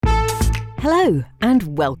Hello,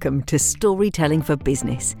 and welcome to Storytelling for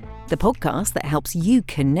Business, the podcast that helps you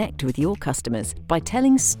connect with your customers by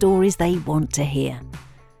telling stories they want to hear.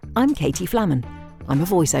 I'm Katie Flammen. I'm a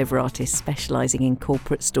voiceover artist specialising in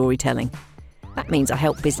corporate storytelling. That means I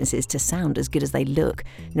help businesses to sound as good as they look,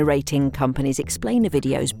 narrating companies' explainer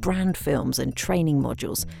videos, brand films and training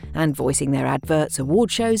modules, and voicing their adverts,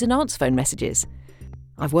 award shows and answer phone messages.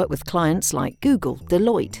 I've worked with clients like Google,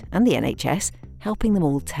 Deloitte and the NHS, helping them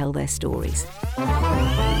all tell their stories.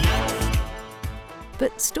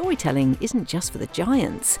 But storytelling isn't just for the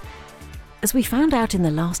giants. As we found out in the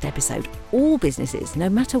last episode, all businesses, no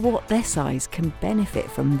matter what their size, can benefit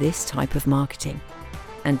from this type of marketing.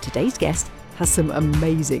 And today's guest has some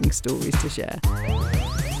amazing stories to share.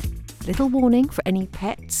 Little warning for any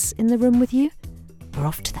pets in the room with you, we're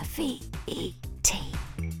off to the VET.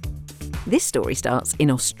 This story starts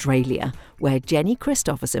in Australia, where Jenny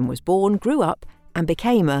Christopherson was born, grew up and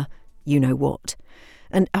became a you-know-what.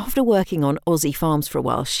 And after working on Aussie farms for a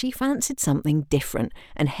while, she fancied something different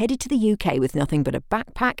and headed to the UK with nothing but a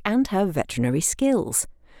backpack and her veterinary skills.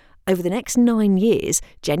 Over the next 9 years,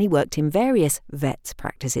 Jenny worked in various vet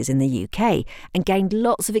practices in the UK and gained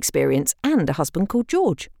lots of experience and a husband called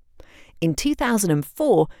George. In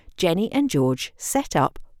 2004, Jenny and George set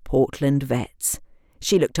up Portland Vets.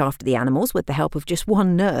 She looked after the animals with the help of just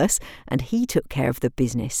one nurse, and he took care of the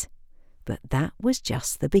business. But that was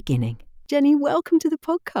just the beginning. Jenny, welcome to the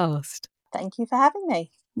podcast. Thank you for having me.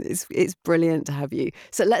 It's brilliant to have you.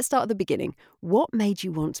 So let's start at the beginning. What made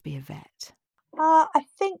you want to be a vet? I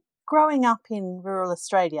think growing up in rural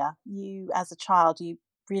Australia, you as a child, you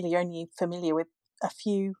really only familiar with a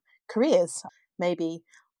few careers. Maybe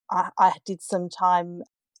I did some time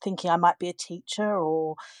thinking I might be a teacher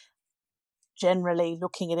or generally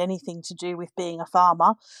looking at anything to do with being a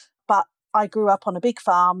farmer. But I grew up on a big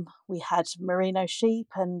farm. We had merino sheep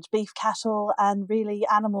and beef cattle, and really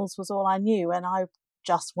animals was all I knew, and I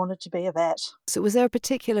just wanted to be a vet. So was there a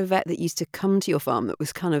particular vet that used to come to your farm that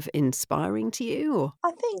was kind of inspiring to you? Or?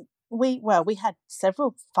 I think we had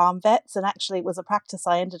several farm vets, and actually it was a practice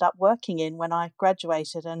I ended up working in when I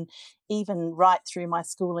graduated, and even right through my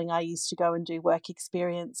schooling I used to go and do work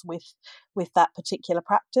experience with that particular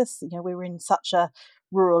practice. You know, we were in such a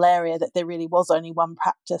rural area that there really was only one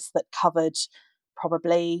practice that covered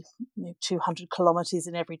probably 200 kilometres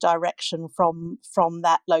in every direction from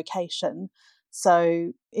that location.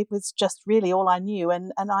 So it was just really all I knew,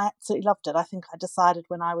 and I absolutely loved it. I think I decided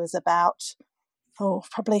when I was about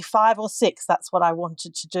probably 5 or 6, that's what I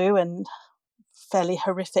wanted to do. And fairly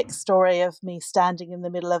horrific story of me standing in the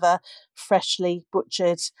middle of a freshly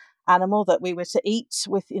butchered animal that we were to eat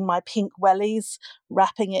in my pink wellies,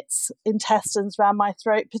 wrapping its intestines around my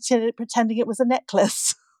throat, pretending it was a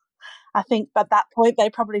necklace. I think at that point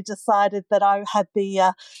they probably decided that I had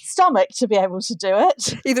the stomach to be able to do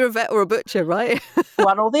it. Either a vet or a butcher, right?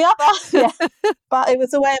 One or the other, yeah. But it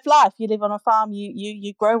was a way of life. You live on a farm,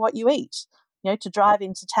 you grow what you eat. You know, to drive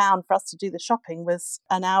into town for us to do the shopping was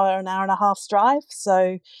an hour and a half's drive.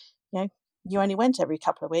 So, you only went every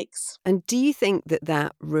couple of weeks. And do you think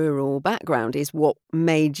that rural background is what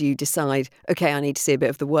made you decide, okay, I need to see a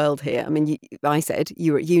bit of the world here? I mean, I said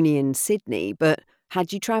you were at uni in Sydney, but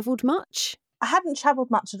had you travelled much? I hadn't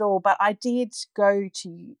travelled much at all, but I did go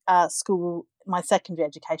to school. My secondary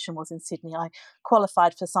education was in Sydney. I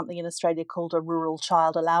qualified for something in Australia called a Rural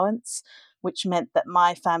Child Allowance, which meant that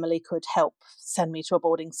my family could help send me to a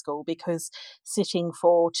boarding school, because sitting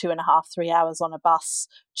for 2.5, 3 hours on a bus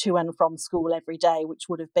to and from school every day, which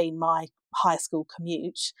would have been my high school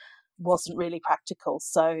commute, wasn't really practical.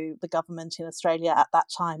 So the government in Australia at that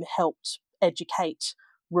time helped educate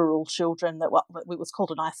rural children. It was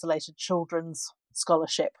called an isolated children's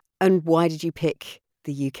scholarship. And why did you pick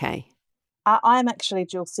the UK? I'm actually a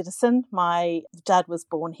dual citizen. My dad was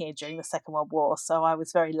born here during the Second World War, so I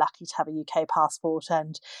was very lucky to have a UK passport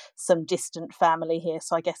and some distant family here.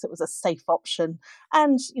 So I guess it was a safe option.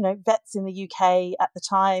 And, vets in the UK at the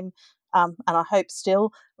time, and I hope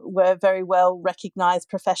still, were very well recognised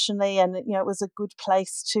professionally. And, it was a good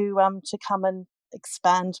place to come and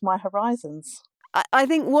expand my horizons. I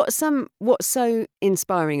think what's so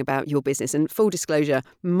inspiring about your business, and full disclosure,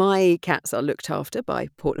 my cats are looked after by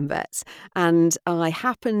Portland Vets, and I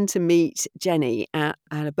happened to meet Jenny at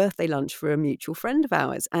a birthday lunch for a mutual friend of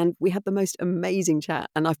ours, and we had the most amazing chat,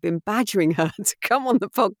 and I've been badgering her to come on the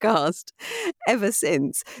podcast ever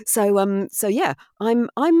since. So yeah, I'm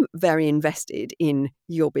very invested in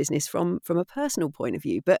your business from a personal point of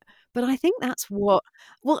view, but I think that's what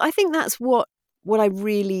I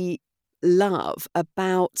really love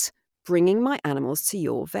about bringing my animals to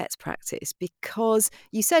your vet's practice? Because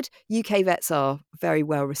you said UK vets are very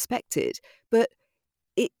well respected, but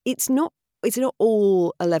it's not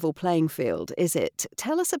all a level playing field, is it?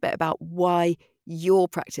 Tell us a bit about why your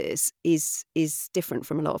practice is different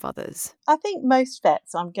from a lot of others. I think most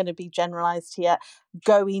vets, I'm going to be generalised here,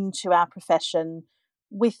 go into our profession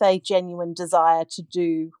with a genuine desire to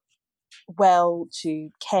do well, to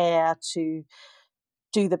care, to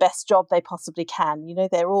do the best job they possibly can. You know,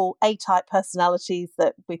 they're all A-type personalities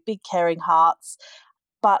that with big caring hearts,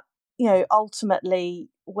 but you know, ultimately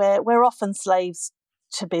we're often slaves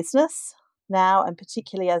to business now, and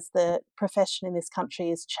particularly as the profession in this country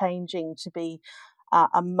is changing to be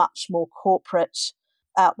a much more corporate,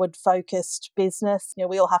 outward focused business. You know,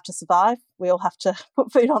 we all have to survive. We all have to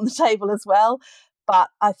put food on the table as well. But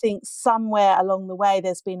I think somewhere along the way,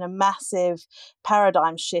 there's been a massive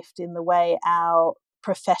paradigm shift in the way our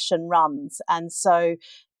profession runs. And so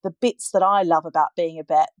the bits that I love about being a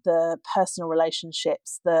vet, the personal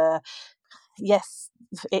relationships, yes,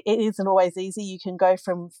 it isn't always easy. You can go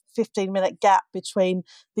from 15-minute gap between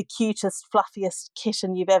the cutest, fluffiest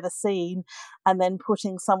kitten you've ever seen and then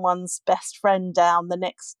putting someone's best friend down the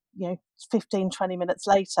next, 15, 20 minutes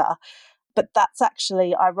later. But that's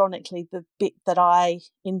actually, ironically, the bit that I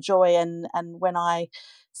enjoy. And when I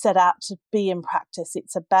set out to be in practice,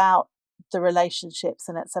 it's about the relationships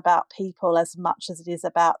and it's about people as much as it is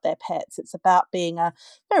about their pets. It's about being a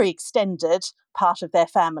very extended part of their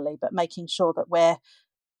family, but making sure that we're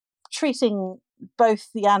treating both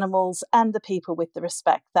the animals and the people with the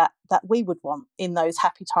respect that we would want in those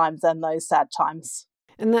happy times and those sad times.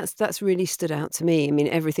 And that's really stood out to me. I mean,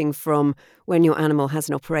 everything from when your animal has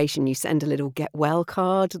an operation, you send a little get well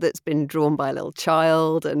card that's been drawn by a little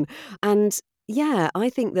child, and yeah, I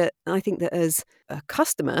think that as a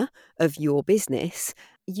customer of your business,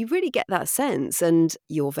 you really get that sense, and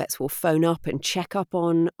your vets will phone up and check up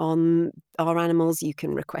on our animals. You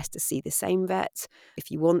can request to see the same vet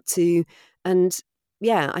if you want to, and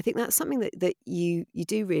yeah, I think that's something that you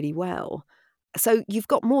do really well. So you've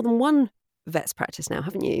got more than one vet's practice now,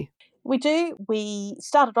 haven't you? We do. We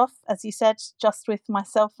started off, as you said, just with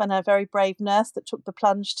myself and a very brave nurse that took the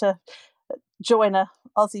plunge to join a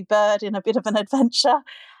Aussie bird in a bit of an adventure.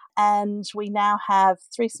 And we now have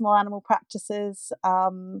 3 small animal practices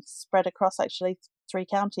spread across actually 3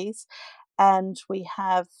 counties. And we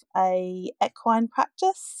have a equine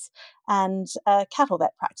practice and a cattle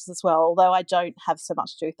vet practice as well. Although I don't have so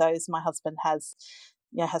much to do with those. My husband has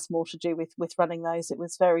more to do with running those. It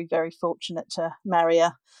was very, very fortunate to marry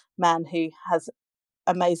a man who has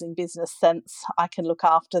amazing business sense. I can look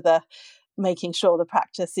after making sure the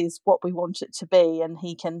practice is what we want it to be, and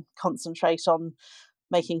he can concentrate on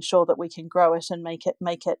making sure that we can grow it and make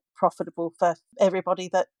it profitable for everybody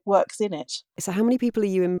that works in it. So how many people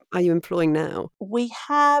are you employing now? We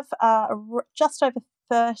have just over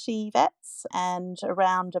 30 vets and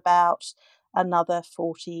around about another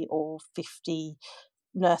 40 or 50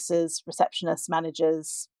 nurses, receptionists,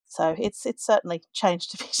 managers. So it's certainly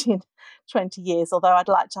changed a bit in 20 years, although I'd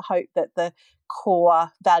like to hope that the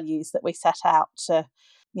core values that we set out to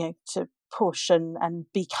push and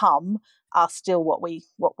become are still what we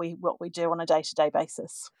do on a day-to-day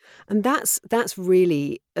basis. And that's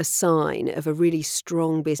really a sign of a really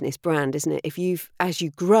strong business brand, isn't it? As you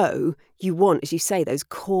grow, you want, as you say, those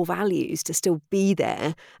core values to still be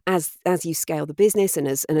there as you scale the business and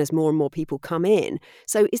as more and more people come in.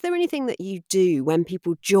 So is there anything that you do when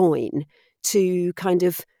people join to kind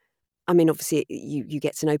of, I mean, obviously you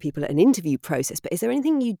get to know people at an interview process, but is there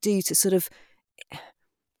anything you do to sort of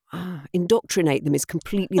indoctrinate them is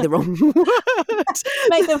completely the wrong word.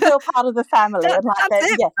 Make them feel part of the family. That's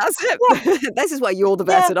it. Yes. That's it. Yeah. This is why you're the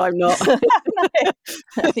vet and I'm not. No,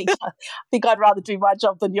 I think I'd rather do my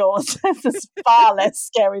job than yours. This is far less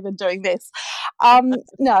scary than doing this.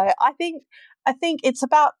 No, I think it's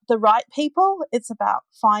about the right people. It's about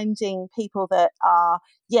finding people that are,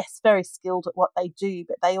 yes, very skilled at what they do,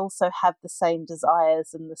 but they also have the same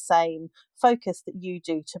desires and the same focus that you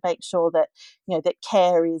do to make sure that, that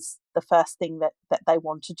care is the first thing that they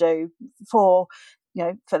want to do for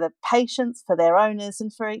the patients, for their owners,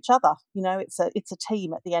 and for each other. It's a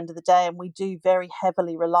team at the end of the day, and we do very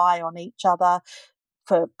heavily rely on each other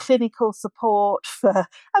for clinical support, for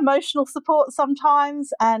emotional support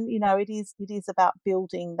sometimes. And, it is about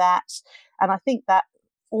building that. And I think that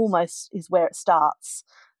almost is where it starts.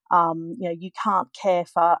 You can't care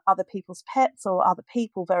for other people's pets or other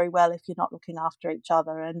people very well if you're not looking after each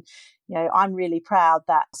other. And, I'm really proud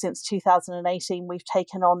that since 2018, we've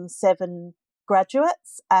taken on 7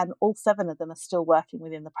 graduates, and all 7 of them are still working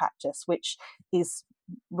within the practice, which is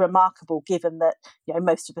remarkable, given that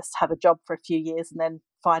most of us have a job for a few years and then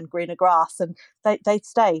find greener grass, and they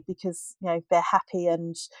stay because they're happy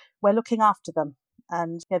and we're looking after them,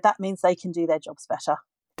 and that means they can do their jobs better.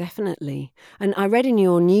 Definitely. And I read in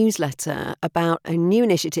your newsletter about a new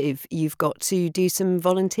initiative you've got to do some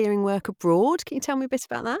volunteering work abroad. Can you tell me a bit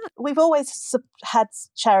about that? We've always had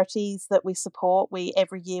charities that we support.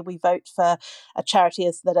 Every year we vote for a charity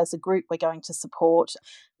that as a group we're going to support.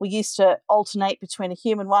 We used to alternate between a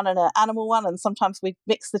human one and an animal one, and sometimes we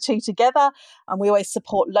mix the two together. And we always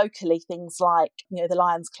support locally things like the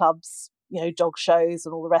Lions clubs, dog shows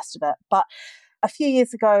and all the rest of it. But a few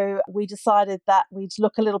years ago, we decided that we'd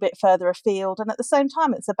look a little bit further afield. And at the same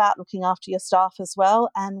time, it's about looking after your staff as well.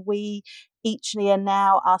 And we each year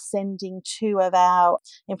now are sending 2 of our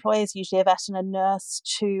employees, usually a vet and a nurse,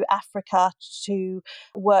 to Africa to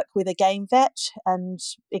work with a game vet and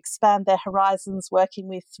expand their horizons working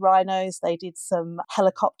with rhinos. They did some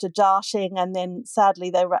helicopter darting, and then sadly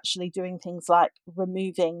they were actually doing things like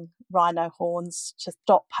removing rhino horns to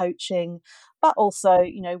stop poaching, but also,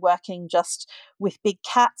 working just with big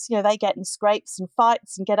cats. They get in scrapes and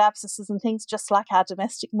fights and get abscesses and things just like our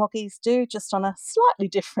domestic moggies do, just on a slightly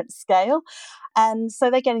different scale. And so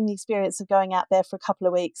they're getting the experience of going out there for a couple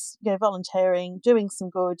of weeks, volunteering, doing some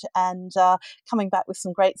good, and coming back with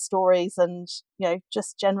some great stories and,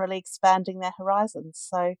 just generally expanding their horizons.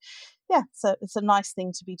 So, yeah, so it's a nice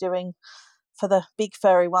thing to be doing for the big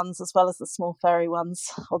furry ones as well as the small furry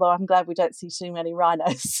ones, although I'm glad we don't see too many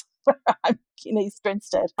rhinos where I'm in East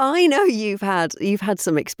Grinstead. I know you've had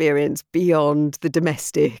some experience beyond the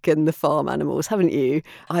domestic and the farm animals, haven't you?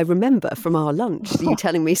 I remember from our lunch you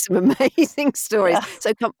telling me some amazing stories. Yeah.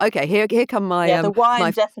 So here come my the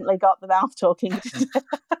wine definitely got the mouth talking.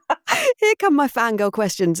 Here come my fangirl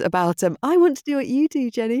questions about I want to do what you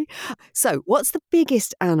do, Jenny. So, what's the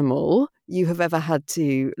biggest animal you have ever had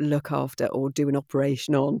to look after or do an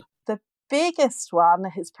operation on? The biggest one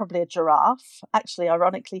is probably a giraffe, actually,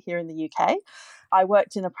 ironically, here in the UK. I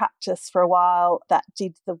worked in a practice for a while that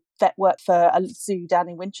did the vet work for a zoo down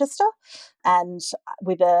in Winchester, and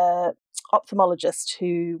with a ophthalmologist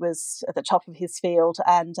who was at the top of his field,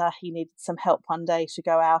 and he needed some help one day to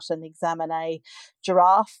go out and examine a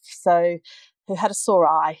giraffe who had a sore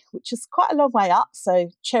eye, which is quite a long way up, so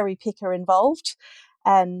cherry picker involved.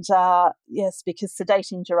 And yes, because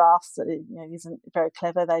sedating giraffes isn't very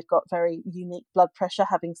clever. They've got very unique blood pressure,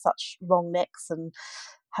 having such long necks and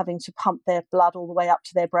having to pump their blood all the way up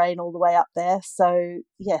to their brain, all the way up there. So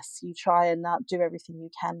yes, you try and do everything you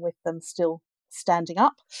can with them still standing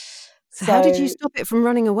up. So how did you stop it from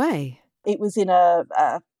running away? It was in a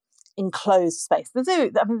enclosed space. The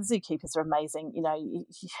zookeepers are amazing.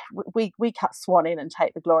 We cut Swan in and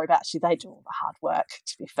take the glory, but actually they do all the hard work,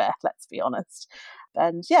 to be fair, let's be honest.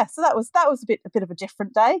 And yeah, so that was a bit of a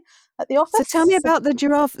different day at the office. So tell me about the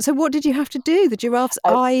giraffe. So what did you have to do? The giraffe's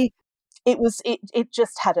eye. It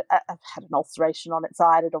just had an ulceration on its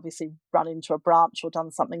eye. It had obviously run into a branch or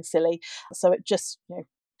done something silly, so it just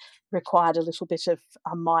required a little bit of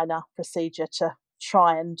a minor procedure to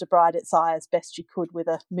try and debride its eye as best you could with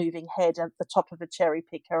a moving head at the top of a cherry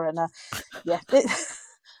picker. And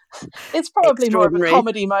it's probably more of a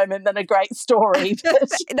comedy moment than a great story, but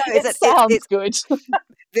it sounds good.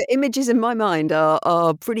 The images in my mind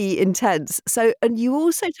are pretty intense. So, and you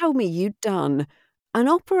also told me you'd done an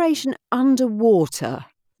operation underwater.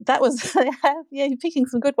 That was, you're picking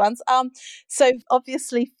some good ones. So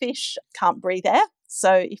obviously fish can't breathe air.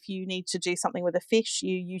 So if you need to do something with a fish,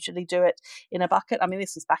 you usually do it in a bucket. I mean,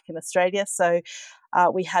 this was back in Australia. So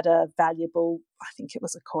we had a valuable, I think it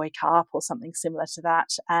was a koi carp or something similar to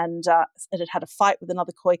that. And it had had a fight with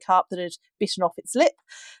another koi carp that had bitten off its lip.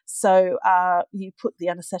 So you put the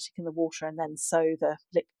anaesthetic in the water and then sew the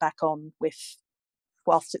lip back on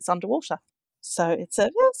whilst it's underwater. So it's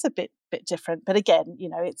a bit different. But again,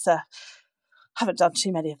 haven't done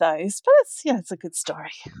too many of those, but it's a good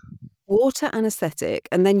story. Water anaesthetic,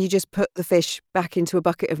 and then you just put the fish back into a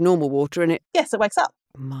bucket of normal water and it... Yes, it wakes up.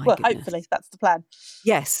 My goodness. Hopefully, that's the plan.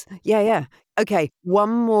 Yes. Yeah. Okay, one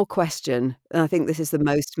more question, and I think this is the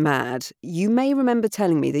most mad. You may remember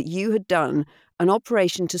telling me that you had done an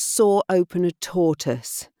operation to saw open a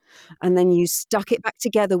tortoise, and then you stuck it back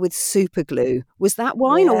together with super glue. Was that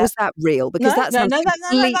wine or was that real? Because that sounds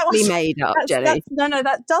completely made up, Jenny.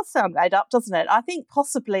 That does sound made up, doesn't it? I think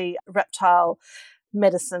possibly reptile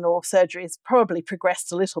medicine or surgery has probably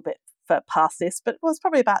progressed a little bit past this, but it was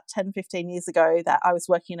probably about 10, 15 years ago that I was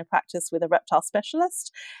working in a practice with a reptile specialist,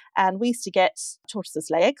 and we used to get tortoises'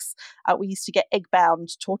 legs. We used to get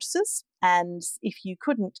egg-bound tortoises, and if you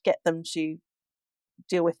couldn't get them to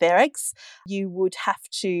deal with their eggs, you would have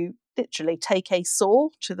to literally take a saw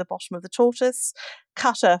to the bottom of the tortoise,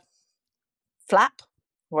 cut a flap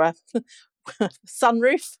or a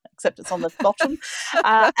sunroof, except it's on the bottom,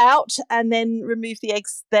 out, and then remove the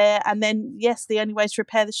eggs there. And then, yes, the only way to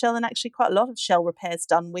repair the shell, and actually quite a lot of shell repairs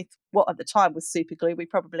done with what at the time was super glue. We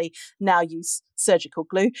probably now use surgical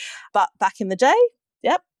glue. But back in the day,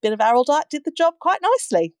 yep, bit of Araldite did the job quite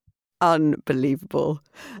nicely. Unbelievable.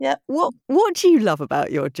 Yep. What do you love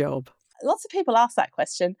about your job? Lots of people ask that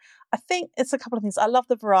question. I think it's a couple of things. I love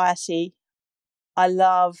the variety. I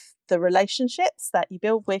love the relationships that you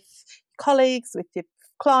build with colleagues, with your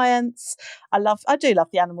clients. I do love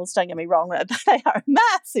the animals, don't get me wrong. They are a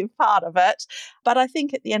massive part of it. But I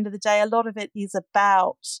think at the end of the day, a lot of it is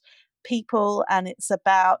about people, and it's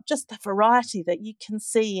about just the variety that you can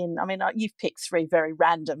see in, I mean, you've picked 3 very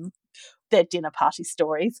random, they're dinner party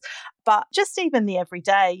stories, but just even the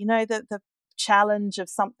everyday, the challenge of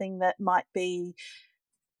something that might be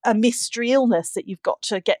a mystery illness that you've got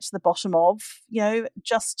to get to the bottom of,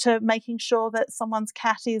 just to making sure that someone's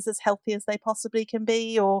cat is as healthy as they possibly can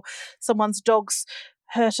be, or someone's dog's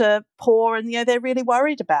hurt a paw and, they're really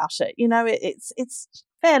worried about it. It's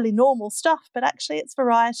fairly normal stuff, but actually it's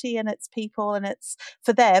variety and it's people, and it's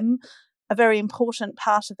for them a very important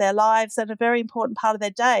part of their lives and a very important part of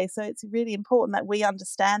their day. So it's really important that we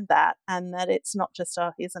understand that, and that it's not just,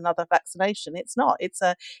 here's another vaccination. It's not. It's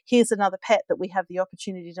here's another pet that we have the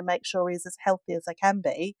opportunity to make sure is as healthy as they can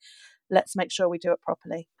be. Let's make sure we do it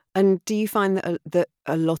properly. And do you find that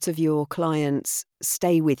a lot of your clients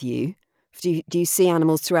stay with you? Do you see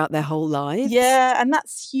animals throughout their whole lives? Yeah, and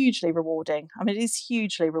that's hugely rewarding. I mean, it is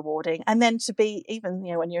hugely rewarding. And then to be even,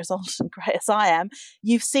 when you're as old and grey as I am,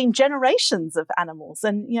 you've seen generations of animals.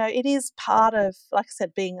 And, it is part of, like I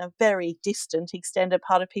said, being a very distant, extended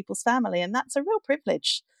part of people's family. And that's a real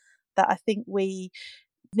privilege that I think we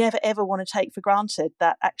never ever want to take for granted,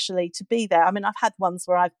 that actually to be there. I mean, I've had ones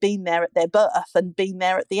where I've been there at their birth and been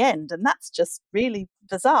there at the end, and that's just really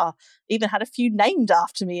bizarre. Even had a few named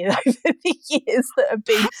after me over the years that have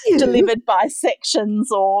been delivered by sections,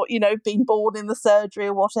 or been born in the surgery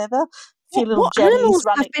or whatever. What animals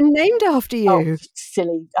have been named after you? Oh,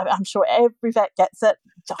 silly. I'm sure every vet gets it.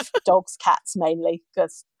 Dogs, cats mainly,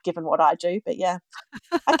 because given what I do. But yeah,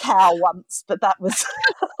 a cow once, but that was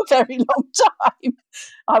a very long time.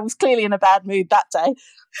 I was clearly in a bad mood that day.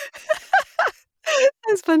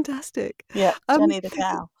 That's fantastic. Yeah, Jenny the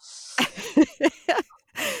cow.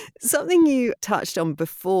 Something you touched on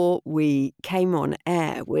before we came on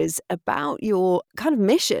air was about your kind of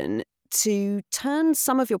mission to turn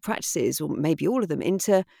some of your practices, or maybe all of them,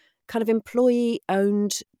 into kind of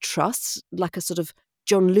employee-owned trusts, like a sort of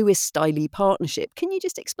John Lewis-style partnership. Can you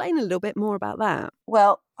just explain a little bit more about that?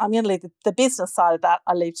 Well, I'm going to leave the business side of that.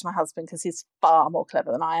 I leave to my husband, because he's far more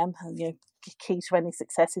clever than I am. And, key to any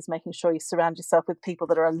success is making sure you surround yourself with people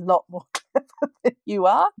that are a lot more clever than you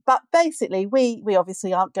are. But basically, we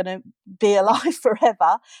obviously aren't going to be alive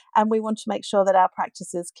forever, and we want to make sure that our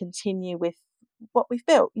practices continue with what we've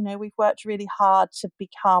built. We've worked really hard to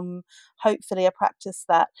become, hopefully, a practice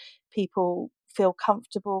that people feel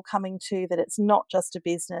comfortable coming to, that it's not just a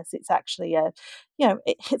business, it's actually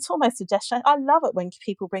it's almost a destination. I love it when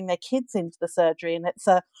people bring their kids into the surgery and it's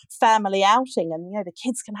a family outing, and the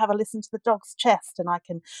kids can have a listen to the dog's chest, and I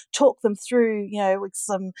can talk them through with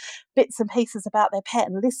some bits and pieces about their pet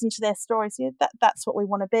and listen to their stories. That's what we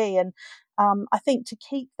want to be. And I think to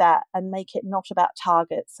keep that and make it not about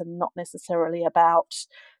targets and not necessarily about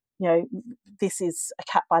this is a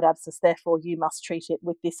cat bite abscess, therefore you must treat it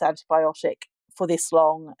with this antibiotic for this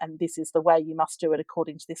long, and this is the way you must do it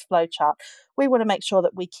according to this flow chart. We want to make sure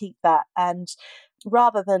that we keep that, and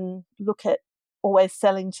rather than look at always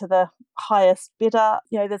selling to the highest bidder,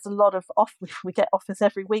 there's a lot of we get offers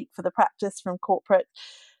every week for the practice from corporate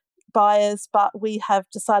buyers, but we have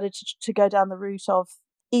decided to go down the route of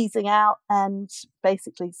easing out and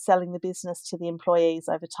basically selling the business to the employees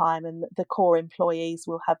over time, and the core employees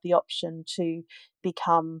will have the option to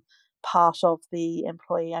become part of the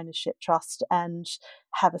employee ownership trust and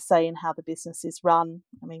have a say in how the business is run.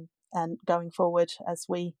 I mean, and going forward as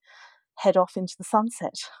we head off into the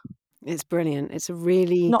sunset. It's brilliant. It's a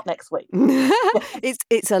really... Not next week.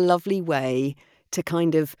 It's a lovely way to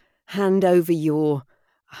kind of hand over your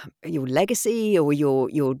legacy or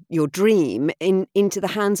your dream into the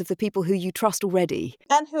hands of the people who you trust already,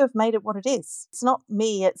 and who have made it what it is. It's not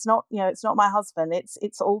me. It's not it's not my husband.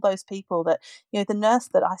 It's all those people that the nurse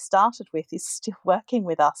that I started with is still working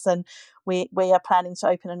with us, and we are planning to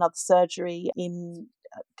open another surgery in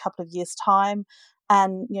a couple of years' time.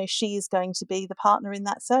 And she is going to be the partner in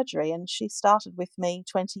that surgery, and she started with me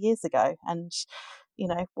 20 years ago. And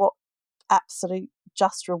what absolute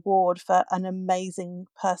just reward for an amazing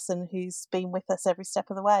person who's been with us every step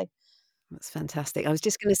of the way. That's fantastic. I was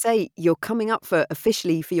just going to say, you're coming up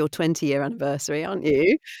officially for your 20-year anniversary, aren't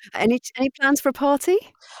you? Any plans for a party?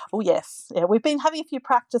 Oh, yes. Yeah, we've been having a few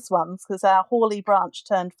practice ones because our Hawley branch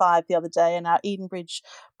turned 5 the other day, and our Edenbridge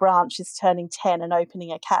branch is turning 10 and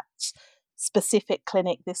opening a cat specific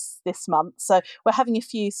clinic this month. So we're having a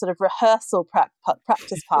few sort of rehearsal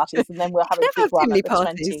practice parties, and then we'll have a big one at the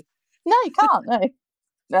 20. No, you can't.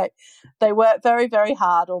 No, they work very, very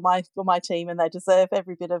hard. All my team, and they deserve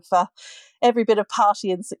every bit of party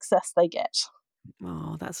and success they get.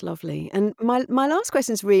 Oh, that's lovely. And my last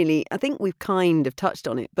question is really, I think we've kind of touched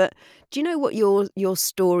on it, but do you know what your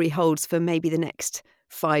story holds for maybe the next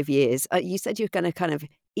 5 years? You said you're going to kind of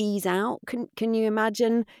ease out. Can you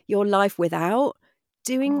imagine your life without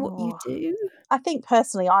doing what you do? I think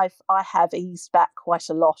personally, I have eased back quite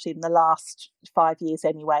a lot in the last 5 years.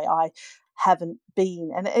 Anyway, I haven't been,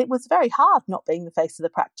 and it was very hard not being the face of the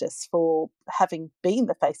practice for having been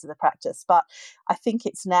the face of the practice, but I think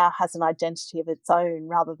it's now has an identity of its own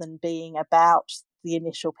rather than being about the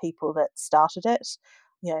initial people that started it,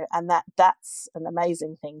 and that's an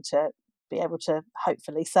amazing thing to be able to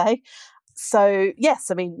hopefully say. So yes,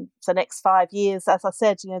 I mean, the next 5 years, as I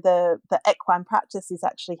said, the equine practice is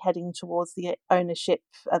actually heading towards the ownership,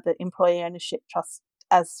 the employee ownership trust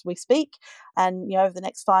as we speak, and over the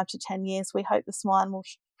next 5 to 10 years, we hope the swine will,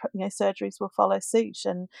 surgeries will follow suit,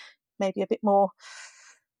 and maybe a bit more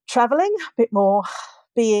travelling, a bit more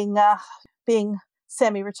being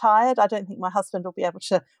semi-retired. I don't think my husband will be able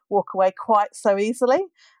to walk away quite so easily,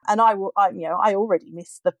 and I already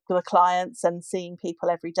miss the clients and seeing people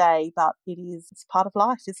every day, but it's part of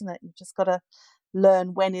life, isn't it? You've just got to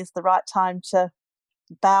learn when is the right time to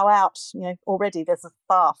bow out. Already there's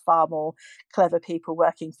far more clever people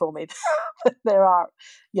working for me than there are,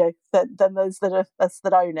 than those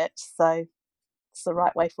that own it. So it's the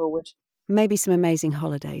right way forward. Maybe some amazing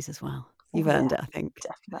holidays as well. You've earned it, I think.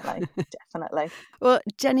 Definitely. Well,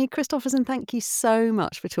 Jenny Christopherson, thank you so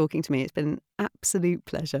much for talking to me. It's been an absolute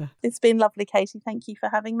pleasure. It's been lovely, Katie. Thank you for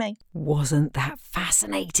having me. Wasn't that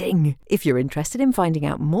fascinating? If you're interested in finding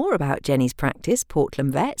out more about Jenny's practice,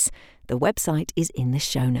 Portland Vets, the website is in the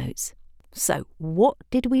show notes. So, what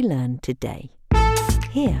did we learn today?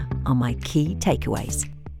 Here are my key takeaways.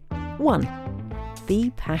 1.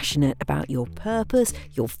 Be passionate about your purpose,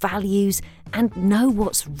 your values, and know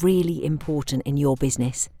what's really important in your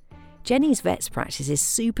business. Jenny's Vets practice is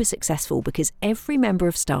super successful because every member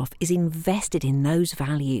of staff is invested in those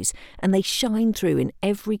values and they shine through in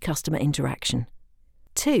every customer interaction.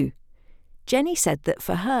 2. Jenny said that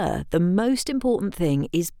for her, the most important thing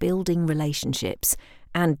is building relationships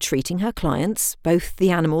and treating her clients, both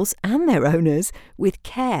the animals and their owners, with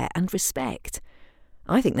care and respect.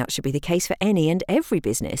 I think that should be the case for any and every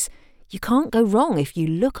business. You can't go wrong if you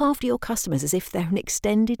look after your customers as if they're an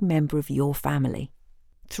extended member of your family.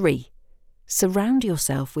 3. Surround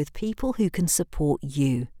yourself with people who can support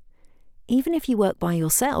you. Even if you work by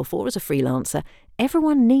yourself or as a freelancer,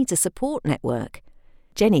 everyone needs a support network.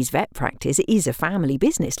 Jenny's vet practice is a family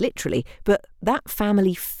business, literally, but that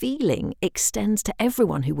family feeling extends to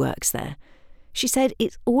everyone who works there. She said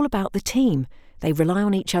it's all about the team. They rely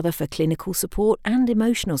on each other for clinical support and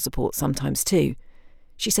emotional support sometimes too.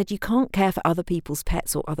 She said you can't care for other people's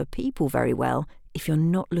pets or other people very well if you're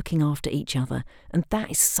not looking after each other, and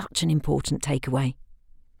that is such an important takeaway.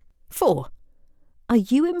 4. Are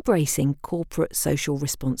you embracing corporate social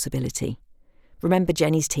responsibility? Remember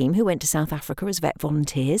Jenny's team who went to South Africa as vet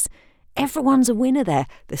volunteers? Everyone's a winner there.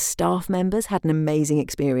 The staff members had an amazing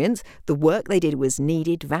experience. The work they did was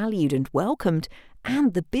needed, valued and welcomed,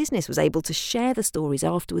 and the business was able to share the stories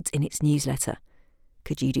afterwards in its newsletter.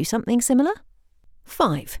 Could you do something similar?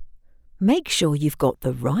 5. Make sure you've got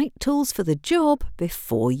the right tools for the job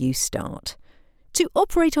before you start. To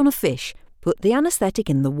operate on a fish, put the anaesthetic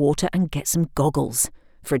in the water and get some goggles.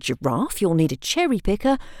 For a giraffe, you'll need a cherry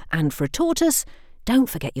picker, and for a tortoise, don't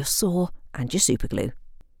forget your saw and your superglue.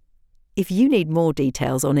 If you need more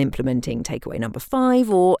details on implementing takeaway number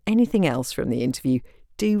 5 or anything else from the interview,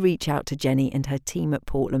 do reach out to Jenny and her team at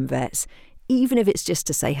Portland Vets, even if it's just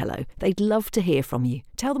to say hello. They'd love to hear from you.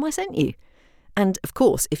 Tell them I sent you. And of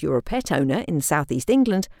course, if you're a pet owner in South East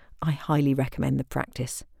England, I highly recommend the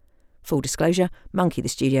practice. Full disclosure, Monkey the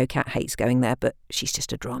studio cat hates going there, but she's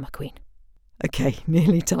just a drama queen. Okay,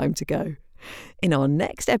 nearly time to go. In our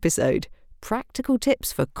next episode, practical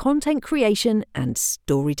tips for content creation and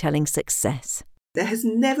storytelling success. There has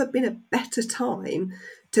never been a better time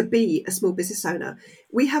to be a small business owner.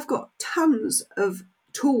 We have got tons of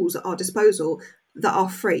tools at our disposal that are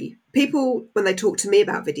free. People, when they talk to me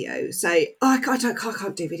about video, say, "Oh, I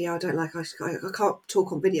can't do video. I don't like. I can't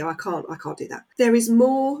talk on video. I can't do that." There is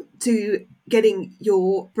more to getting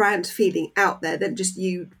your brand feeling out there than just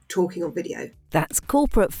you talking on video. That's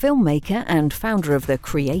corporate filmmaker and founder of the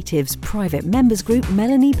Creatives Private Members Group,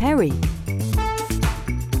 Melanie Perry.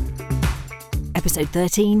 Episode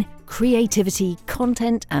 13, Creativity,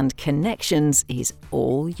 Content and Connections is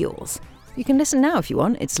all yours. You can listen now if you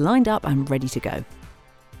want. It's lined up and ready to go.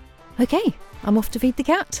 OK, I'm off to feed the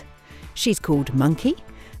cat. She's called Monkey,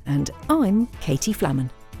 and I'm Katie Flammen.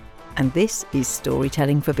 And this is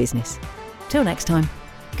Storytelling for Business. Till next time,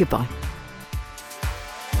 goodbye.